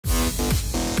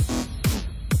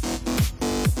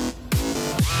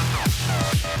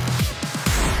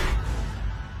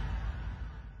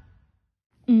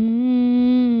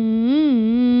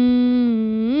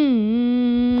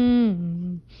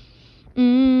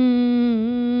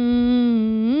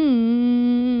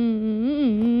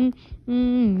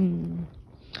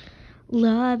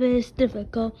is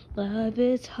difficult, love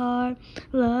is hard,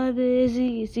 love is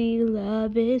easy,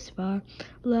 love is far.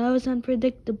 Love is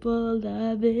unpredictable,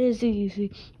 love is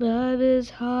easy, love is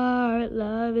hard,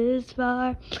 love is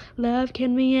far. Love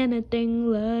can be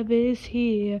anything, love is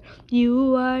here.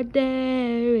 You are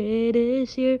there, it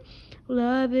is here.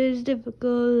 Love is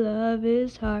difficult, love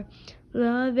is hard.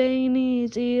 Love ain't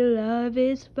easy, love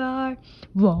is far.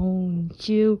 Won't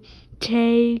you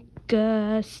take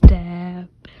a step?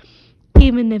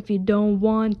 Even if you don't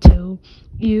want to,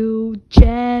 you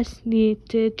just need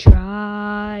to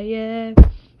try it.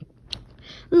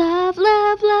 Love,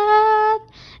 love, love,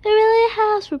 it really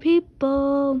helps for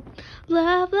people.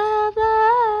 Love, love,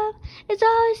 love, it's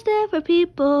always there for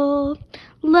people.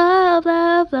 Love,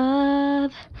 love,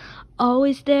 love,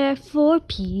 always there for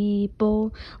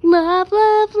people. Love,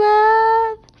 love,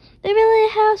 love, it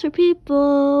really helps for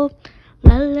people.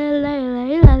 La la la la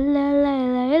la la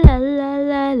la la la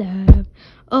la la.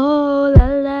 Oh la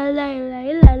la la la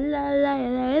la la la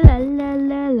la la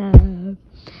la la.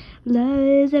 Love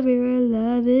is everywhere,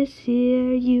 love is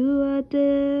here. You are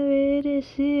there, it is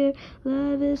here.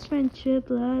 Love is friendship,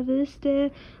 love is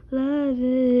there. Love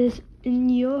is in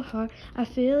your heart. I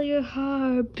feel your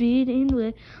heart beating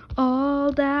with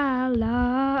all that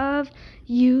love.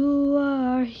 You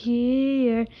are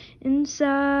here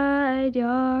inside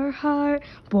your heart.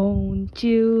 Won't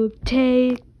you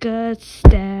take a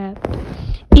step?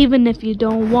 Even if you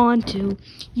don't want to,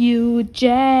 you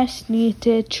just need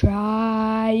to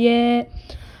try it.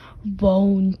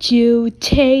 Won't you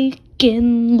take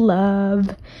in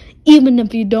love? Even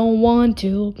if you don't want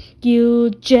to, you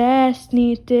just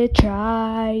need to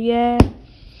try it.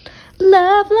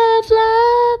 Love, love,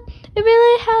 love, it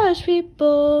really helps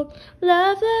people.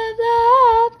 Love, love,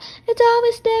 love, it's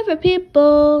always there for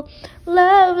people.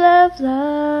 Love, love,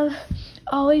 love,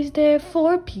 always there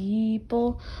for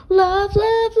people. Love,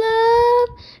 love, love,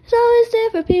 it's always there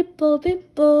for people,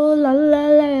 people. La la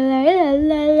la la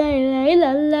la la la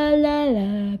la la la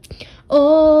la.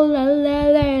 Oh la la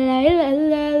la la la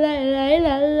la la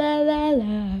la la la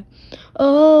la.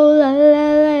 Oh la la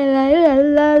la la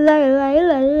la la la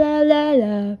la la la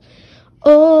la.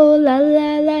 Oh la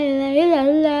la la la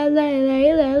la la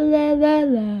la la la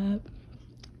la.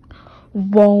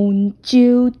 Won't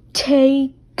you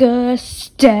take a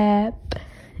step?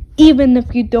 Even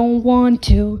if you don't want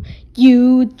to,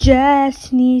 you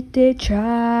just need to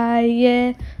try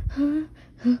it.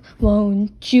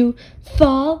 Won't you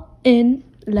fall in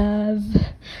love?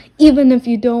 Even if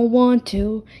you don't want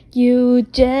to, you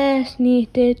just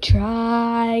need to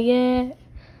try it.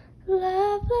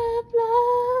 Love, love,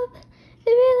 love, it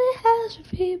really helps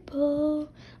for people.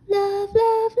 Love,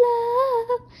 love,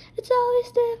 love, it's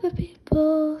always there for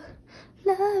people.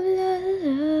 Love, love,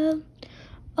 love,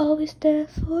 always there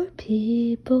for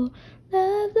people.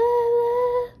 Love, love,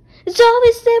 love, it's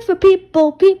always there for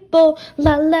people, people.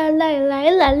 La la la la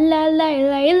la la la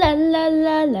la la la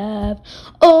la la.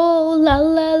 Oh la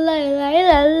la la la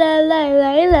la la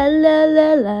la la la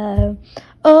la la.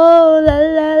 Oh la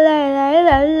la la la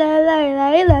la la la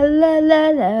la la la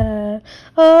la.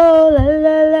 Oh